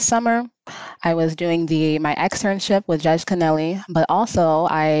last summer, I was doing my externship with Judge Kennelly, but also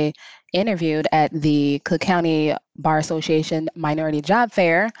I interviewed at the Cook County Bar Association Minority Job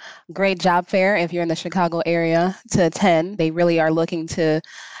Fair. Great job fair if you're in the Chicago area to attend. They really are looking to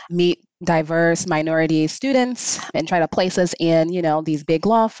meet diverse minority students and try to place us in, these big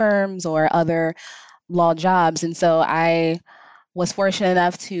law firms or other law jobs. And so I was fortunate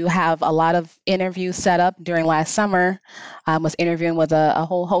enough to have a lot of interviews set up during last summer. I was interviewing with a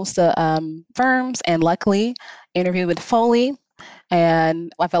whole host of firms, and luckily interviewed with Foley.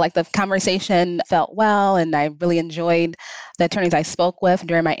 And I felt like the conversation felt well, and I really enjoyed the attorneys I spoke with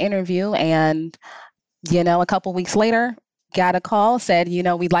during my interview. And, a couple weeks later, got a call, said,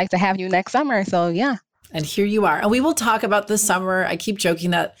 we'd like to have you next summer. So yeah. And here you are. And we will talk about this summer. I keep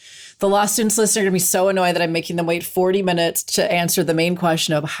joking that the law students listening are going to be so annoyed that I'm making them wait 40 minutes to answer the main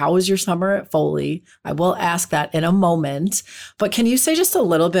question of how was your summer at Foley? I will ask that in a moment. But can you say just a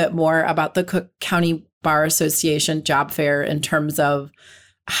little bit more about the Cook County Bar Association job fair in terms of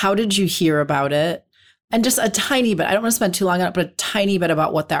how did you hear about it? And just a tiny bit, I don't want to spend too long on it, but a tiny bit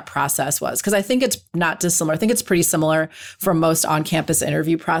about what that process was. Because I think it's not dissimilar. I think it's pretty similar from most on-campus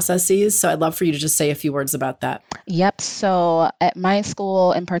interview processes. So I'd love for you to just say a few words about that. Yep. So at my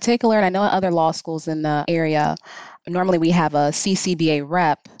school in particular, and I know at other law schools in the area, normally we have a CCBA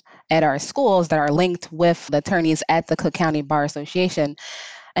rep at our schools that are linked with the attorneys at the Cook County Bar Association.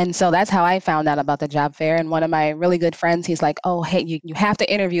 And so that's how I found out about the job fair. And one of my really good friends, he's like, oh, hey, you have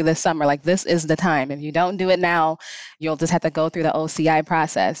to interview this summer. Like, this is the time. If you don't do it now, you'll just have to go through the OCI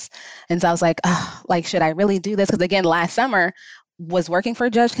process. And so I was like, oh, should I really do this? Because again, last summer was working for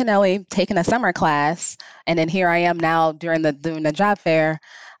Judge Kennelly, taking a summer class. And then here I am now doing the job fair.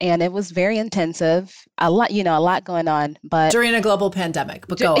 And it was very intensive, a lot going on. But during a global pandemic,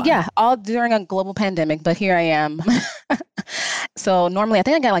 but go on. Yeah, all during a global pandemic, but here I am. So normally, I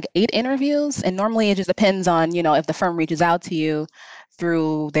think I got like 8 interviews, and normally it just depends on, if the firm reaches out to you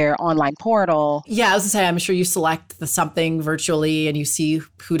through their online portal. Yeah, I was gonna say, I'm sure you select something virtually and you see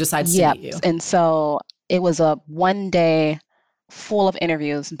who decides to meet you. And so it was a one day full of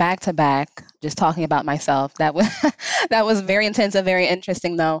interviews back to back, just talking about myself. That was very intensive, very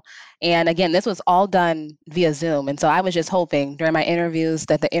interesting though. And again, this was all done via Zoom. And so I was just hoping during my interviews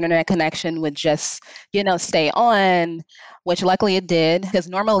that the internet connection would just, stay on, which luckily it did, because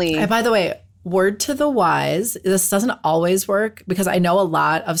normally. And by the way, word to the wise, this doesn't always work because I know a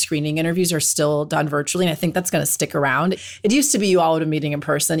lot of screening interviews are still done virtually. And I think that's going to stick around. It used to be you all would have meeting in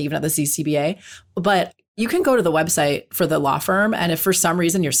person, even at the CCBA, but you can go to the website for the law firm. And if for some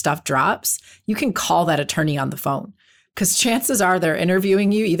reason your stuff drops, you can call that attorney on the phone. Because chances are they're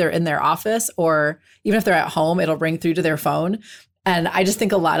interviewing you either in their office or even if they're at home, it'll ring through to their phone. And I just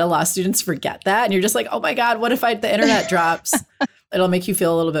think a lot of law students forget that. And you're just like, oh my God, what if the internet drops? It'll make you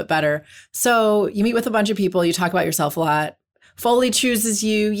feel a little bit better. So you meet with a bunch of people. You talk about yourself a lot. Foley chooses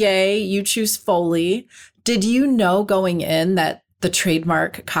you. Yay. You choose Foley. Did you know going in that the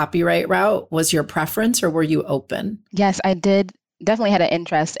trademark copyright route was your preference or were you open? Yes, I did. Definitely had an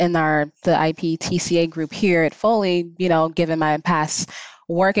interest in the IP TCA group here at Foley, given my past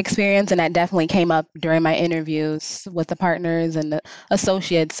work experience. And that definitely came up during my interviews with the partners and the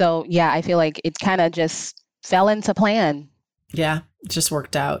associates. So yeah, I feel like it kind of just fell into plan. Yeah, it just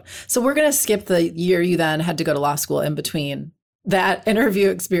worked out. So we're going to skip the year you then had to go to law school in between that interview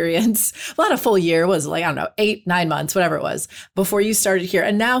experience. Well, not a full year, it was like, I don't know, 8, 9 months, whatever it was, before you started here.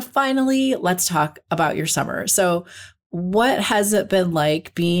 And now finally, let's talk about your summer. So what has it been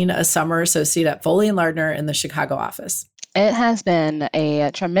like being a summer associate at Foley and Lardner in the Chicago office? It has been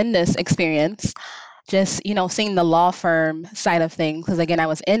a tremendous experience. Just, seeing the law firm side of things. Because again, I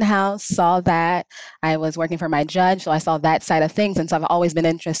was in-house, saw that. I was working for my judge, so I saw that side of things. And so I've always been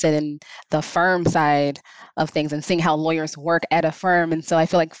interested in the firm side of things and seeing how lawyers work at a firm. And so I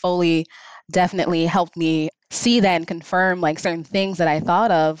feel like Foley definitely helped me see that and confirm like certain things that I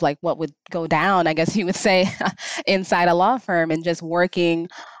thought of, like what would go down, I guess you would say, inside a law firm, and just working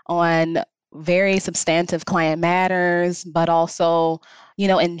on very substantive client matters, but also,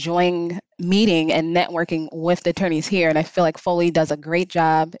 enjoying meeting and networking with the attorneys here. And I feel like Foley does a great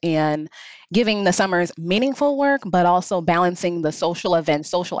job in giving the summers meaningful work, but also balancing the social events,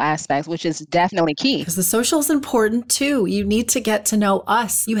 social aspects, which is definitely key. Because the social is important too. You need to get to know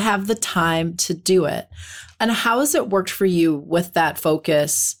us. You have the time to do it. And how has it worked for you with that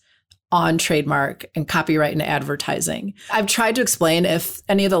focus on trademark and copyright and advertising? I've tried to explain, if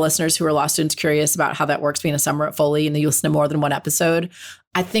any of the listeners who are law students curious about how that works being a summer at Foley and you listen to more than one episode,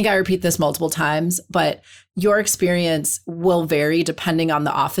 I think I repeat this multiple times, but your experience will vary depending on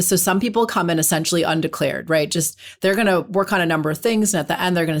the office. So some people come in essentially undeclared, right? Just they're going to work on a number of things. And at the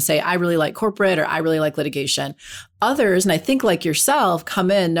end, they're going to say, I really like corporate or I really like litigation. Others, and I think like yourself,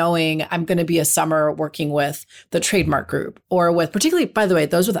 come in knowing I'm going to be a summer working with the trademark group or with, particularly, by the way,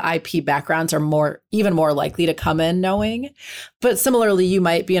 those with IP backgrounds are even more likely to come in knowing. But similarly, you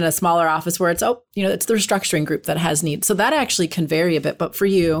might be in a smaller office where it's, it's the restructuring group that has needs. So that actually can vary a bit. But for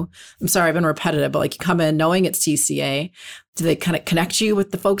you, I'm sorry, I've been repetitive, but like you come in knowing it's TCA. Do they kind of connect you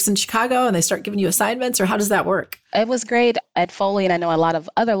with the folks in Chicago and they start giving you assignments, or how does that work? It was great at Foley, and I know a lot of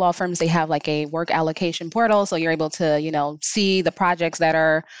other law firms, they have like a work allocation portal. So you're able to, see the projects that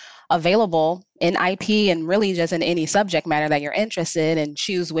are available in IP and really just in any subject matter that you're interested in, and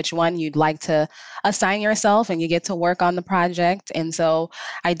choose which one you'd like to assign yourself, and you get to work on the project. And so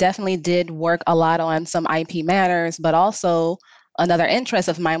I definitely did work a lot on some IP matters, but also another interest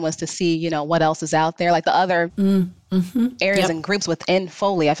of mine was to see, what else is out there, like the other areas and groups within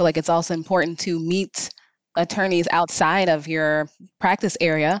Foley. I feel like it's also important to meet attorneys outside of your practice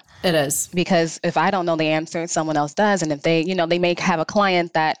area. It is. Because if I don't know the answer, someone else does. And if they, they may have a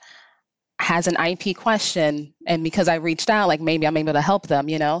client that has an IP question, and because I reached out, like maybe I'm able to help them,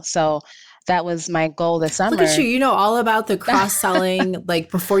 So that was my goal this summer. Look at you. You know all about the cross-selling,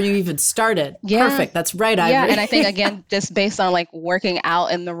 like before you even started. Yeah. Perfect. That's right, Ivory. Yeah. And I think, again, just based on like working out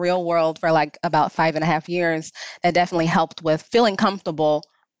in the real world for like about 5.5 years, that definitely helped with feeling comfortable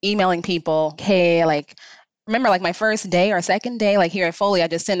emailing people. Hey, like, remember like my first day or second day, like here at Foley, I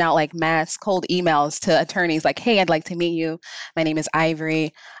just sent out like mass cold emails to attorneys like, hey, I'd like to meet you. My name is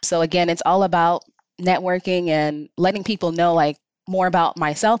Ivory. So again, it's all about networking and letting people know like more about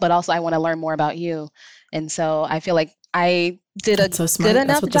myself, but also I want to learn more about you. And so I feel like I did a good enough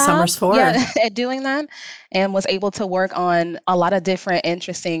That's what job the summer's for. at doing that, and was able to work on a lot of different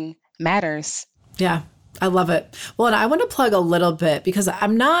interesting matters. Yeah. I love it. Well, and I want to plug a little bit because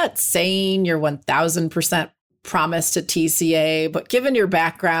I'm not saying you're 1000% promised to TCA, but given your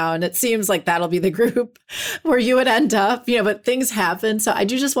background, it seems like that'll be the group where you would end up, but things happen. So I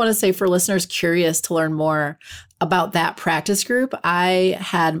do just want to say, for listeners curious to learn more about that practice group, I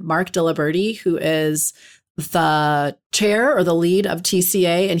had Mark Diliberti, who is the chair or the lead of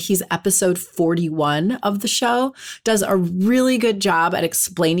TCA, and he's episode 41 of the show, does a really good job at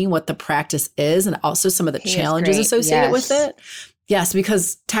explaining what the practice is and also some of the challenges associated with it. Yes,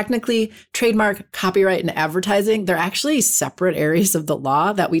 because technically trademark, copyright, and advertising, they're actually separate areas of the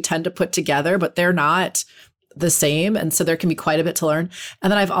law that we tend to put together, but they're not the same. And so there can be quite a bit to learn.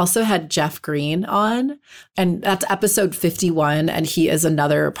 And then I've also had Jeff Green on, and that's episode 51. And he is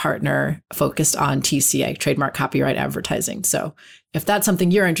another partner focused on TCA, trademark, copyright, advertising. So if that's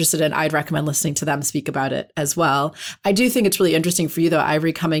something you're interested in, I'd recommend listening to them speak about it as well. I do think it's really interesting for you, though,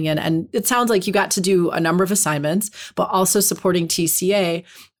 Ivory, coming in. And it sounds like you got to do a number of assignments, but also supporting TCA.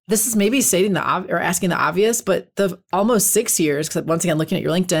 This is maybe stating or asking the obvious, but the almost 6 years, because once again, looking at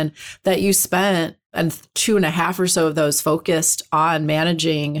your LinkedIn, that you spent, and 2.5 or so of those focused on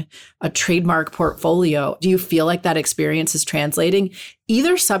managing a trademark portfolio. Do you feel like that experience is translating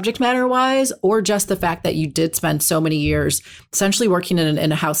either subject matter wise or just the fact that you did spend so many years essentially working in an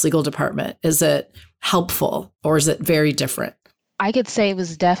in-house legal department? Is it helpful or is it very different? I could say it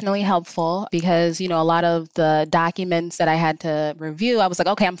was definitely helpful because, a lot of the documents that I had to review, I was like,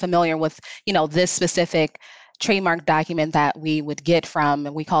 okay, I'm familiar with, this specific trademark document that we would get from,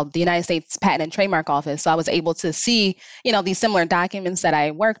 we called the United States Patent and Trademark Office. So I was able to see, these similar documents that I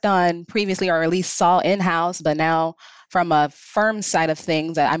worked on previously or at least saw in-house, but now from a firm side of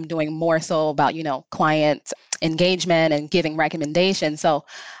things that I'm doing more so about, client engagement and giving recommendations. So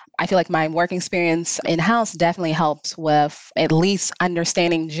I feel like my work experience in-house definitely helps with at least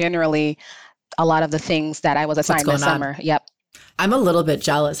understanding generally a lot of the things that I was What's assigned this going on? summer. Yep. I'm a little bit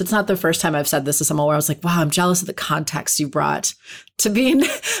jealous. It's not the first time I've said this to someone where I was like, wow, I'm jealous of the context you brought to being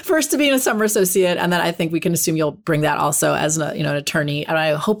first to being a summer associate. And then I think we can assume you'll bring that also as an attorney. And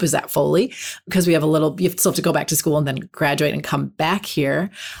I hope is at Foley, because you still have to go back to school and then graduate and come back here.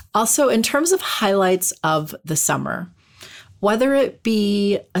 Also, in terms of highlights of the summer, whether it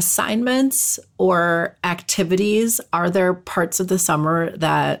be assignments or activities, are there parts of the summer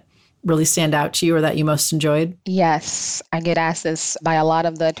that really stand out to you or that you most enjoyed? Yes, I get asked this by a lot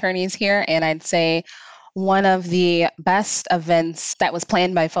of the attorneys here, and I'd say one of the best events that was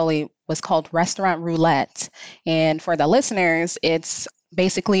planned by Foley was called Restaurant Roulette. And for the listeners, it's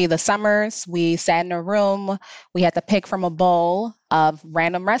basically the summers. We sat in a room, we had to pick from a bowl of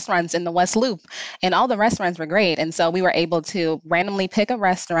random restaurants in the West Loop, and all the restaurants were great. And so we were able to randomly pick a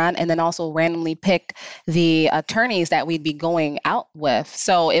restaurant and then also randomly pick the attorneys that we'd be going out with.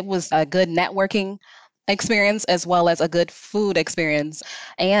 So it was a good networking experience as well as a good food experience.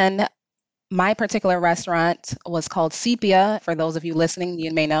 And my particular restaurant was called Sepia. For those of you listening,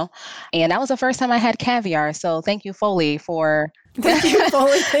 you may know. And that was the first time I had caviar. So thank you, Foley, for Thank you,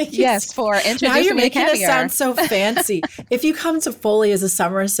 Foley. Thank you. yes, for Now introducing you're me to making us caviar. sound so fancy. If you come to Foley as a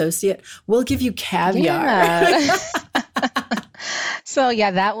summer associate, we'll give you caviar. Yeah. So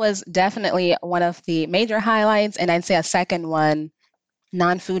yeah, that was definitely one of the major highlights. And I'd say a second one,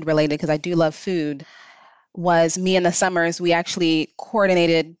 non-food related, because I do love food, was me in the summers. We actually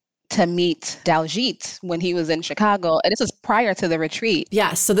coordinated to meet Daljit when he was in Chicago. And this was prior to the retreat.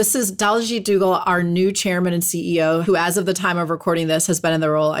 Yes. So this is Daljit Dougal, our new chairman and CEO, who as of the time of recording this has been in the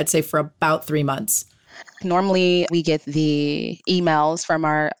role, I'd say, for about 3 months. Normally, we get the emails from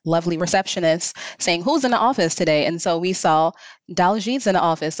our lovely receptionist saying, who's in the office today? And so we saw Daljit's in the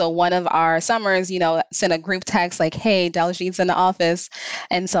office. So one of our summers, sent a group text like, hey, Daljit's in the office.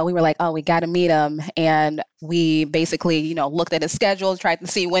 And so we were like, oh, we got to meet him. And we basically, looked at his schedule, tried to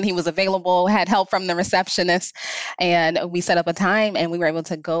see when he was available, had help from the receptionist. And we set up a time and we were able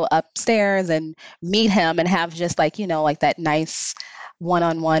to go upstairs and meet him and have just like that nice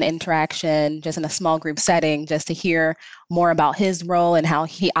one-on-one interaction, just in a small group setting, just to hear more about his role and how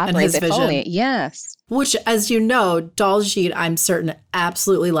he operates at Foley. Yes. Which, as you know, Daljit, I'm certain,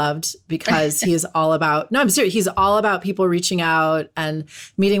 absolutely loved because he is all about, no, I'm serious, he's all about people reaching out and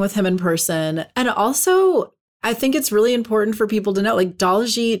meeting with him in person. And also, I think it's really important for people to know, like,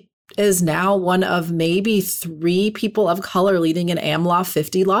 Daljit is now one of maybe 3 people of color leading an AmLaw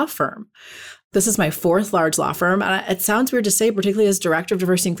 50 law firm. This is my 4th large law firm. And it sounds weird to say, particularly as director of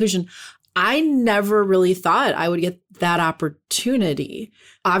diversity and inclusion, I never really thought I would get that opportunity.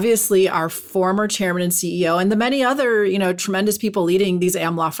 Obviously, our former chairman and CEO and the many other, tremendous people leading these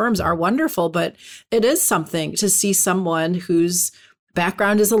AmLaw firms are wonderful, but it is something to see someone whose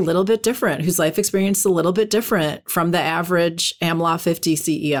background is a little bit different, whose life experience is a little bit different from the average AmLaw 50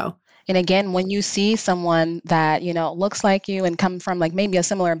 CEO. And again, when you see someone that, looks like you and come from like maybe a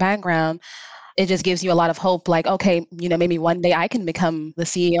similar background, it just gives you a lot of hope, like, okay, maybe one day I can become the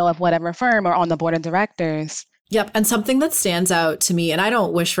CEO of whatever firm or on the board of directors. Yep. And something that stands out to me, and I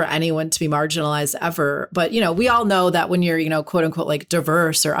don't wish for anyone to be marginalized ever, but, we all know that when you're, quote unquote, like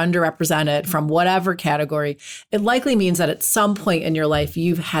diverse or underrepresented from whatever category, it likely means that at some point in your life,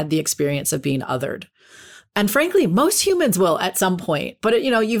 you've had the experience of being othered. And frankly, most humans will at some point, but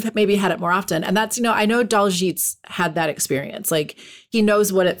you've maybe had it more often. And that's, I know Daljit's had that experience. Like, he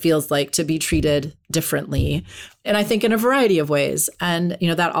knows what it feels like to be treated differently. And I think in a variety of ways. And,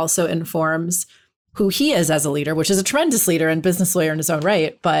 that also informs who he is as a leader, which is a tremendous leader and business lawyer in his own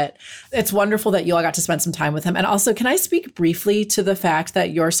right. But it's wonderful that you all got to spend some time with him. And also, can I speak briefly to the fact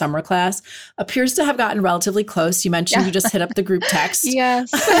that your summer class appears to have gotten relatively close? You mentioned you just hit up the group text.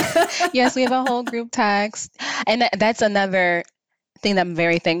 Yes. Yes, we have a whole group text. And that's another thing that I'm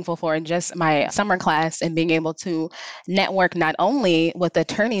very thankful for, just my summer class and being able to network not only with the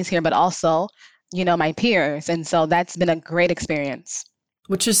attorneys here, but also, my peers. And so that's been a great experience.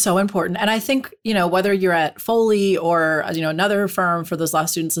 Which is so important. And I think, whether you're at Foley or, another firm, for those law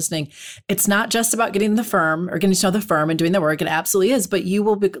students listening, it's not just about getting the firm or getting to know the firm and doing the work. It absolutely is. But you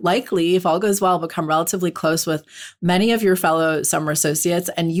will be likely, if all goes well, become relatively close with many of your fellow summer associates.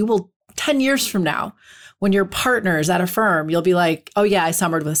 And you will, 10 years from now, when you're partners at a firm, you'll be like, oh yeah, I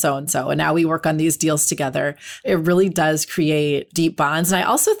summered with so-and-so, and now we work on these deals together. It really does create deep bonds. And I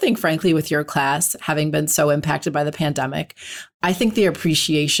also think, frankly, with your class having been so impacted by the pandemic, I think the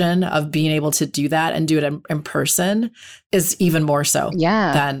appreciation of being able to do that and do it in person is even more so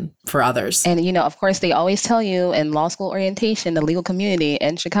than for others. And, of course, they always tell you in law school orientation, the legal community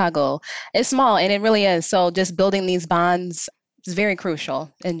in Chicago is small, and it really is. So just building these bonds is very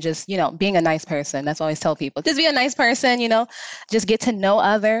crucial. And just, being a nice person. That's what I always tell people. Just be a nice person, just get to know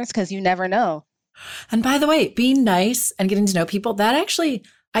others, because you never know. And by the way, being nice and getting to know people, that actually,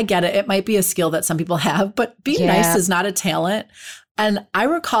 I get it. It might be a skill that some people have, but being nice is not a talent. And I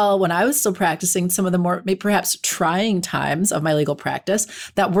recall when I was still practicing, some of the more maybe perhaps trying times of my legal practice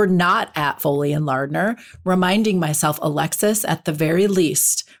that were not at Foley and Lardner, reminding myself, Alexis, at the very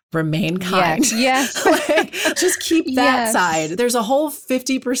least, remain kind. Yes. Just keep that side. There's a whole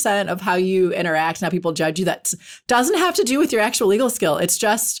 50% of how you interact and how people judge you that doesn't have to do with your actual legal skill. It's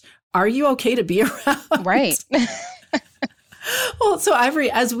just, are you okay to be around? Right. Well, so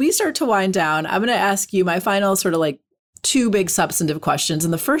Ivory, as we start to wind down, I'm going to ask you my final sort of like two big substantive questions.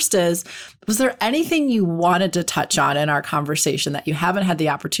 And the first is, was there anything you wanted to touch on in our conversation that you haven't had the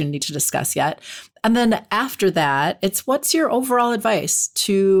opportunity to discuss yet? And then after that, it's what's your overall advice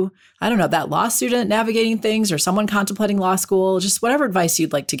to, I don't know, that law student navigating things or someone contemplating law school, just whatever advice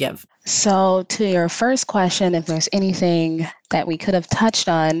you'd like to give. So to your first question, if there's anything that we could have touched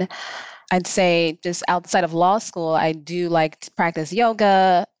on, I'd say just outside of law school, I do like to practice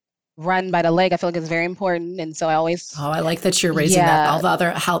yoga, run by the lake. I feel like it's very important. And so I always... Oh, I like that you're raising that. All the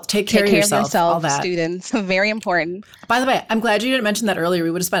other help, take care of yourself, all that. Students, very important. By the way, I'm glad you didn't mention that earlier.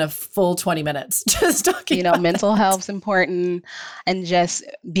 We would have spent a full 20 minutes just talking about mental health's important, and just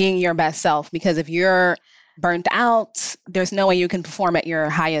being your best self. Because if you're burnt out, there's no way you can perform at your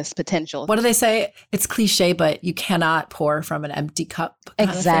highest potential. What do they say? It's cliche, but you cannot pour from an empty cup.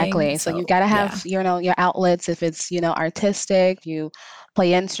 Exactly. So you got to have, your outlets. If it's, artistic, you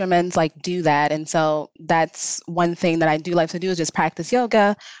play instruments, like do that. And so that's one thing that I do like to do is just practice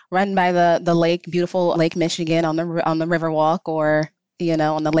yoga, run by the lake, beautiful Lake Michigan on the Riverwalk, or,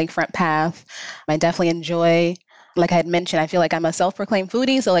 on the lakefront path. I definitely enjoy, like I had mentioned, I feel like I'm a self-proclaimed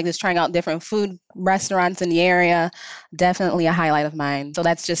foodie. So like just trying out different food restaurants in the area, definitely a highlight of mine. So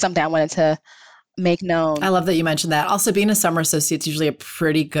that's just something I wanted to make known. I love that you mentioned that. Also, being a summer associate is usually a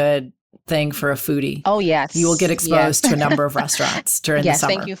pretty good thing for a foodie. Oh, yes. You will get exposed to a number of restaurants during the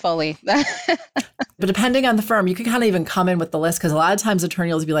summer. Yes, thank you, Foley. But depending on the firm, you can kind of even come in with the list, because a lot of times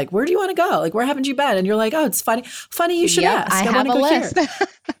attorneys will be like, where do you want to go? Like, where haven't you been? And you're like, oh, it's funny. Funny you should ask. I have a list.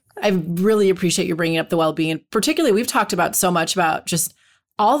 I really appreciate you bringing up the well-being. Particularly, we've talked about so much about just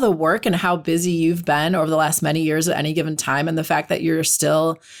all the work and how busy you've been over the last many years at any given time. And the fact that you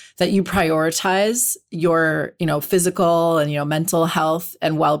prioritize your, physical and, mental health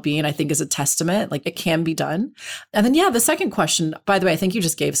and well-being, I think is a testament. Like, it can be done. And then, the second question, by the way, I think you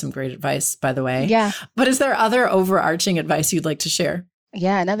just gave some great advice, by the way. Yeah. But is there other overarching advice you'd like to share?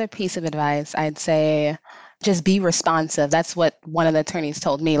 Yeah. Another piece of advice, I'd say, just be responsive. That's what one of the attorneys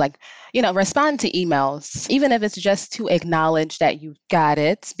told me. Like, respond to emails, even if it's just to acknowledge that you got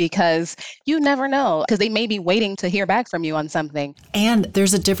it, because you never know, because they may be waiting to hear back from you on something. And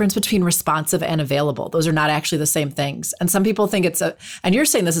there's a difference between responsive and available. Those are not actually the same things. And some people think and you're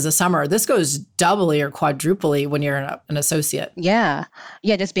saying this is a summer, this goes doubly or quadruply when you're an associate. Yeah.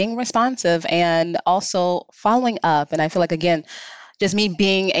 Yeah. Just being responsive and also following up. And I feel like, again, just me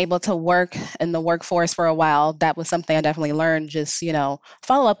being able to work in the workforce for a while, that was something I definitely learned. Just,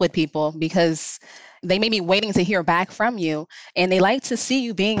 follow up with people, because they may be waiting to hear back from you, and they like to see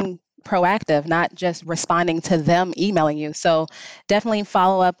you being proactive, not just responding to them emailing you. So definitely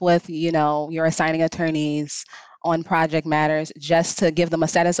follow up with, your assigning attorneys on project matters, just to give them a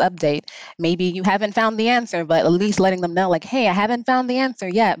status update. Maybe you haven't found the answer, but at least letting them know, like, hey, I haven't found the answer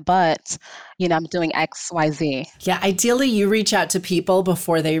yet, but, I'm doing X, Y, Z. Yeah. Ideally, you reach out to people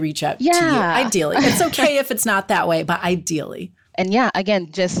before they reach out to you. Ideally. It's okay if it's not that way, but ideally. And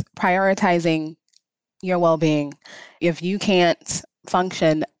again, just prioritizing your well-being. If you can't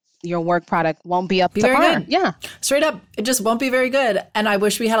function your work product won't be up to very par. good. Yeah. Straight up, it just won't be very good. And I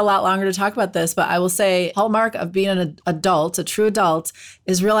wish we had a lot longer to talk about this, but I will say hallmark of being an adult, a true adult,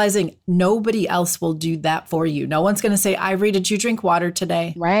 is realizing nobody else will do that for you. No one's going to say, Ivory, did you drink water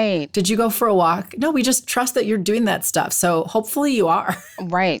today? Right. Did you go for a walk? No, we just trust that you're doing that stuff. So hopefully you are.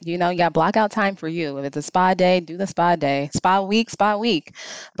 Right. You got block out time for you. If it's a spa day, do the spa day. Spa week, spa week.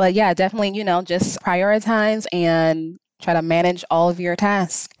 But yeah, definitely, just prioritize and try to manage all of your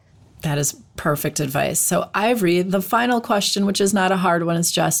tasks. That is perfect advice. So, Ivory, the final question, which is not a hard one,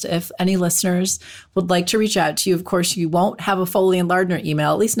 is just if any listeners would like to reach out to you. Of course, you won't have a Foley and Lardner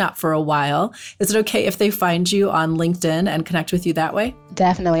email, at least not for a while. Is it okay if they find you on LinkedIn and connect with you that way?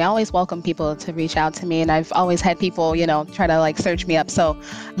 Definitely. I always welcome people to reach out to me. And I've always had people, try to search me up. So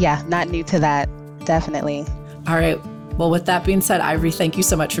yeah, not new to that. Definitely. All right. Well, with that being said, Ivory, thank you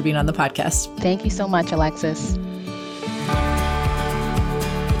so much for being on the podcast. Thank you so much, Alexis.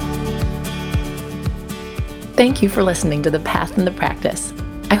 Thank you for listening to The Path and the Practice.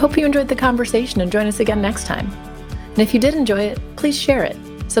 I hope you enjoyed the conversation and join us again next time. And if you did enjoy it, please share it,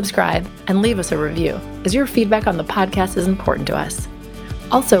 subscribe, and leave us a review, as your feedback on the podcast is important to us.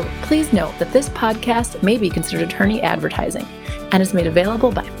 Also, please note that this podcast may be considered attorney advertising and is made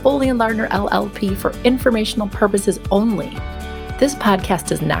available by Foley and Lardner LLP for informational purposes only. This podcast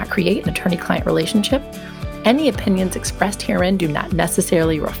does not create an attorney-client relationship. Any opinions expressed herein do not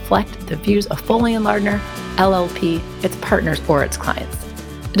necessarily reflect the views of Foley and Lardner, LLP, its partners, or its clients.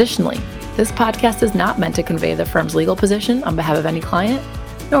 Additionally, this podcast is not meant to convey the firm's legal position on behalf of any client,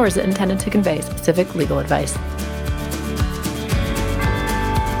 nor is it intended to convey specific legal advice.